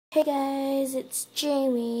Hey guys, it's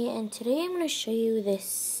Jamie, and today I'm going to show you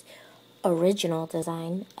this original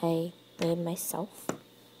design I made myself.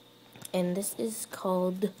 And this is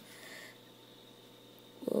called,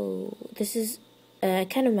 I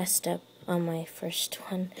kind of messed up on my first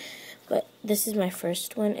one, but this is my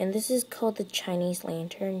first one, and this is called the Chinese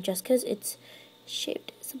lantern, just because it's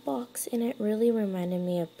shaped as a box, and it really reminded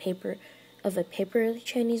me of a paper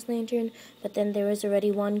Chinese lantern, but then there was already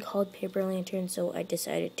one called paper lantern, so I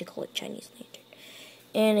decided to call it Chinese lantern.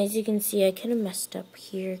 And as you can see, I kind of messed up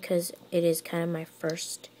here because it is kind of my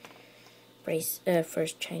first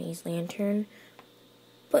Chinese lantern.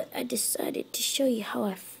 But I decided to show you how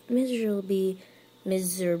I miserably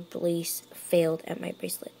failed at my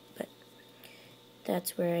bracelet. But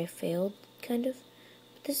that's where I failed, kind of.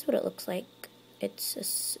 But this is what it looks like. It's a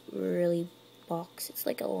really box. It's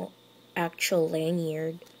like a actual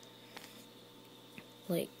lanyard.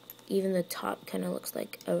 Like, even the top kind of looks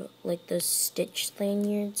like those stitched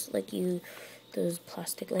lanyards, those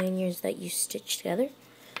plastic lanyards that you stitch together.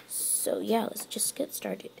 So yeah, let's just get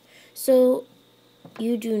started. So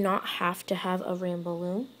you do not have to have a rainbow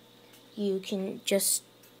loom. You can just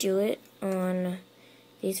do it on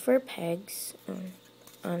these 4 pegs, and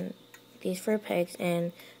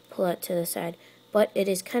pull it to the side. But it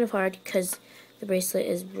is kind of hard because the bracelet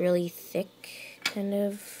is really thick, kind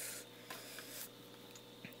of.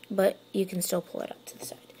 But you can still pull it up to the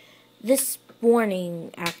side. This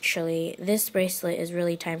bracelet is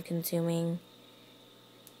really time consuming.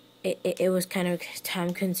 It was kind of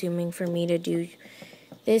time consuming for me to do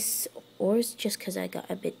this, or it's just because I got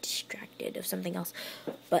a bit distracted of something else.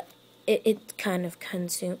 But it's kind of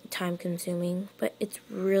time consuming, but it's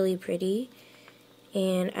really pretty.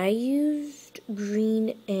 And I used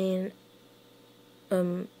green and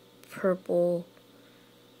purple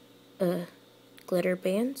glitter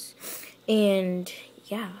bands, and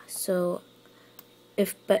yeah, so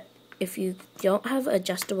if you don't have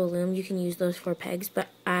adjustable loom, you can use those 4 pegs, but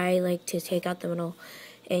I like to take out the middle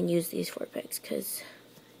and use these 4 pegs because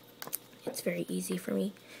it's very easy for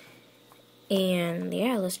me. And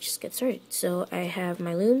yeah, let's just get started. So I have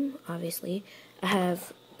my loom, obviously. I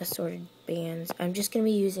have assorted bands. I'm just going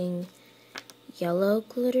to be using yellow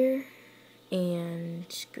glitter and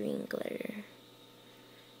green glitter.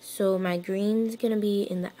 So my green's going to be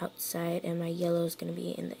in the outside and my yellow's going to be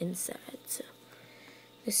in the inside. So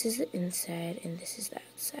this is the inside and this is the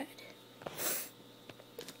outside.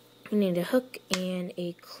 You need a hook and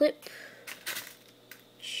a clip.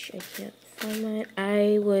 I can't find mine.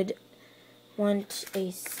 I would want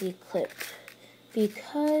a C-clip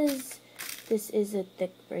because this is a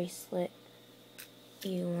thick bracelet.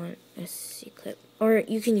 You want a C-clip, or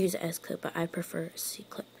you can use an S-clip, but I prefer a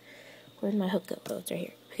C-clip. Where'd my hook go? Oh, it's right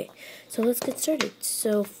here. Okay, so let's get started.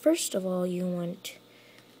 So first of all, you want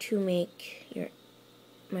to make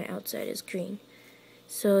my outside is green.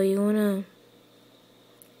 So you wanna,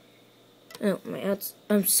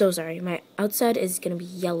 I'm so sorry. My outside is gonna be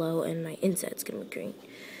yellow and my inside is gonna be green.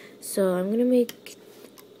 So I'm gonna make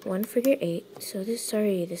 1 figure 8. So this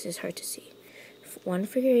is hard to see. 1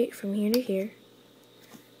 figure 8 from here to here,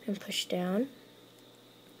 and push down,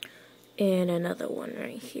 and another one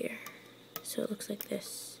right here. So it looks like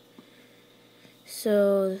this.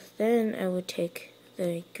 So then I would take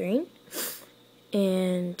the green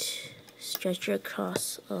and stretch it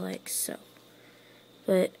across like so.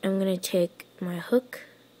 But I'm going to take my hook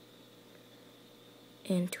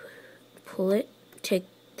and pull it, take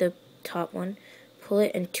the top one, pull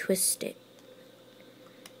it and twist it.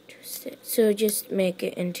 So just make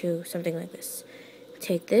it into something like this.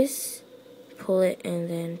 Take this, pull it, and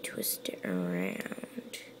then twist it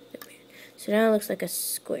around. So now it looks like a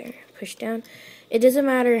square. Push down. It doesn't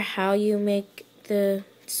matter how you make the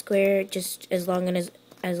square, just as long as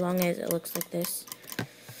it looks like this.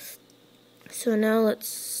 So now let's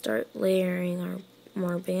start layering our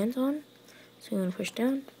more bands on. So I'm gonna push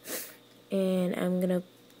down, and I'm gonna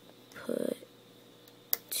put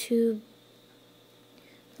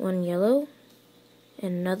 1 yellow,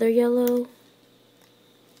 another yellow,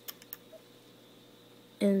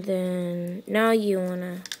 and then now you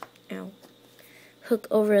wanna hook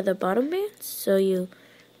over the bottom bands. So you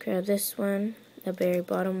grab this one, the very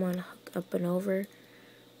bottom one, hook up and over,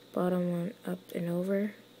 bottom one up and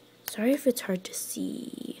over. Sorry if it's hard to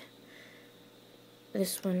see.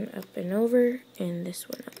 This one up and over, and this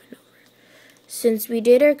one up and over. Since we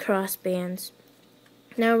did our cross bands,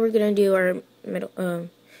 now we're gonna do our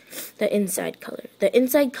the inside color. The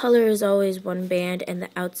inside color is always 1 band, and the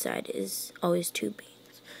outside is always 2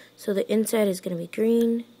 bands. So the inside is gonna be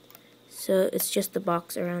green. So it's just the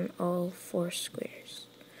box around all 4 squares,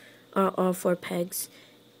 or all 4 pegs,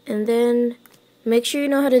 And then make sure you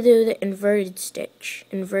know how to do the inverted stitch,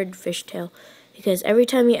 inverted fishtail, because every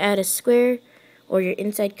time you add a square or your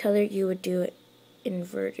inside color, you would do it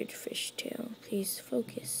inverted fishtail. Please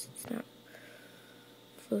focus. It's not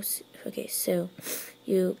focus. Okay, so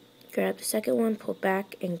you grab the second one, pull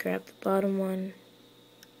back, and grab the bottom one,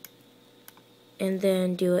 and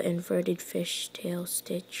then do an inverted fishtail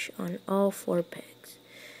stitch on all 4 pegs.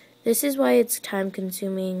 This is why it's time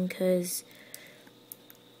consuming, because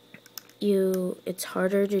it's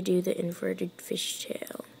harder to do the inverted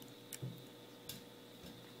fishtail.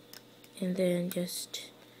 And then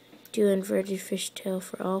just do inverted fishtail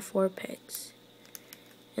for all 4 pegs.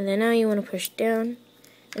 And then now you want to push down.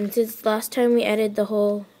 And since last time we added the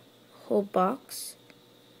whole box,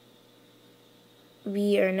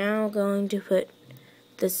 we are now going to put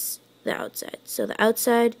the outside. So the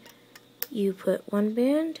outside, you put 1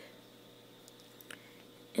 band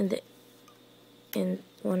in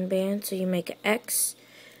 1 band, so you make an X.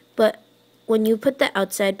 But when you put the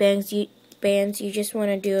outside bands, you just want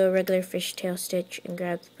to do a regular fishtail stitch and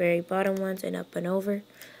grab the very bottom ones and up and over,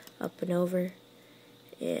 up and over,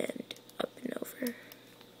 and up and over.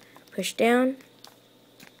 Push down,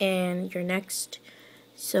 and your next,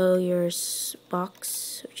 so your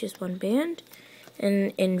box, which is 1 band,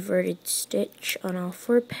 and inverted stitch on all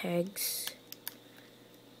 4 pegs.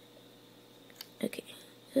 Okay.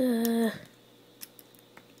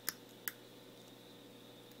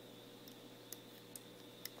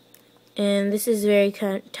 And this is very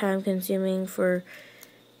time consuming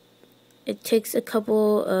it takes a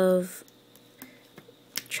couple of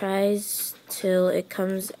tries till it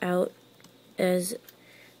comes out as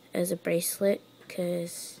a bracelet,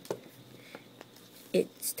 because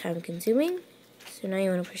it's time consuming. So now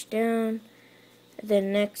you want to push down.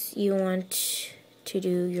 Then next you want to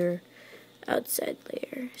do your outside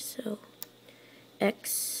layer. So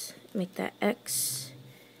X, make that X,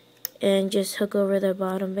 and just hook over the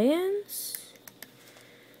bottom bands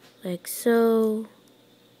like so.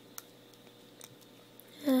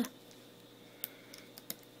 And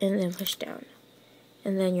then push down.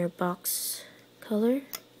 And then your box color.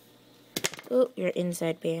 Oh, your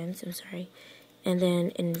inside bands, I'm sorry. And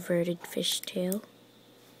then inverted fishtail.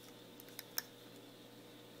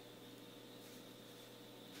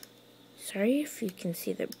 Sorry if you can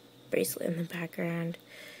see the bracelet in the background.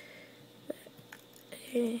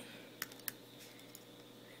 Okay.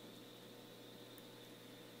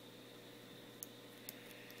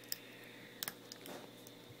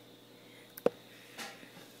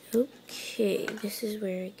 Okay, this is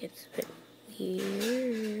where it gets a bit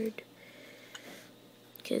weird,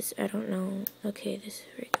 because I don't know. Okay, this is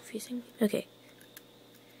very confusing. Okay.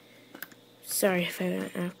 Sorry if I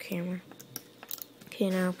went off camera. Okay,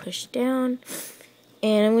 now push down.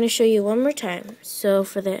 And I'm going to show you one more time. So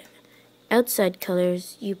for the outside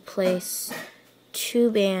colors, you place 2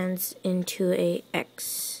 bands into a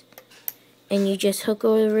X. And you just hook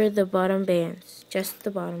over the bottom bands, just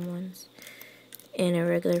the bottom ones, in a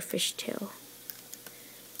regular fishtail.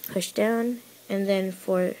 Push down, and then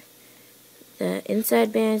for the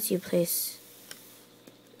inside bands, you place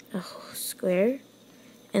a square,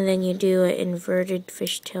 and then you do an inverted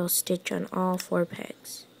fishtail stitch on all 4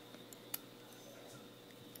 pegs.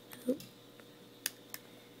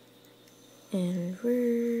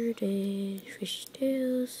 Inverted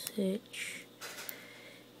fishtail stitch,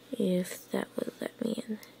 if that would let me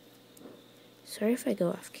in. Sorry if I go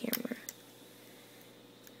off camera.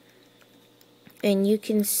 And you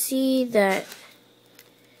can see that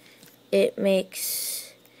it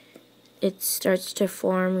starts to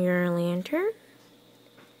form your lantern.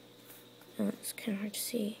 Oh, it's kind of hard to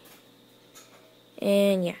see.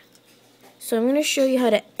 And yeah. So I'm going to show you how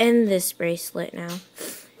to end this bracelet now.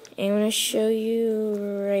 And I'm going to show you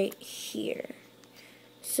right here.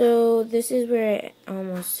 So this is where I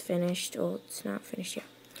almost finished. Oh, it's not finished yet.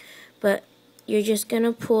 But you're just going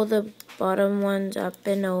to pull the bottom ones up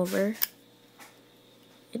and over.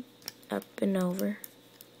 Up and over.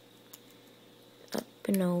 Up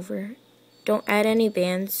and over. Don't add any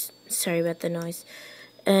bands. Sorry about the noise.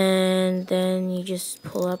 And then you just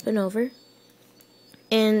pull up and over.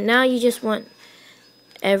 And now you just want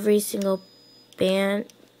every single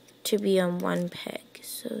band to be on 1 peg.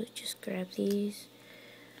 So just grab these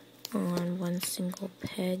on 1 single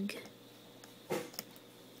peg.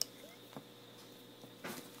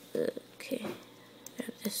 Okay.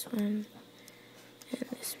 Grab this one and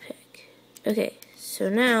this peg. Okay, so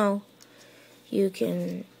now you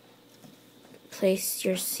can place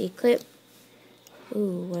your C-clip.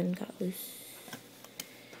 Ooh, one got loose.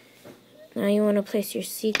 Now you want to place your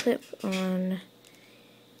C-clip on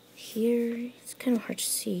here. It's kind of hard to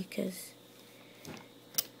see because...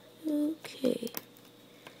 Okay.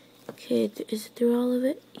 Okay, is it through all of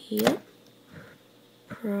it? Yep.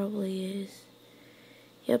 Probably is.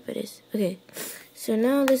 Yep, it is. Okay, so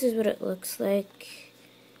now this is what it looks like.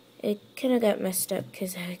 It kind of got messed up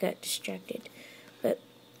because I got distracted. But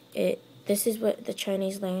this is what the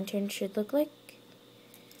Chinese lantern should look like.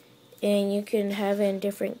 And you can have it in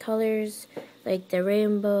different colors, like the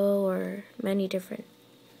rainbow or many different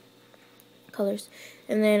colors.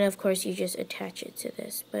 And then, of course, you just attach it to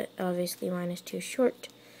this. But obviously mine is too short.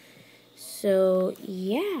 So,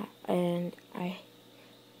 yeah. And I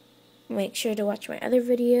make sure to watch my other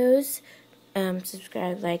videos.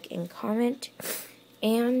 Subscribe, like, and comment.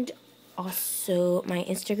 And also, my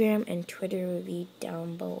Instagram and Twitter will be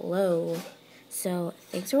down below. So,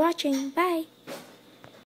 thanks for watching. Bye!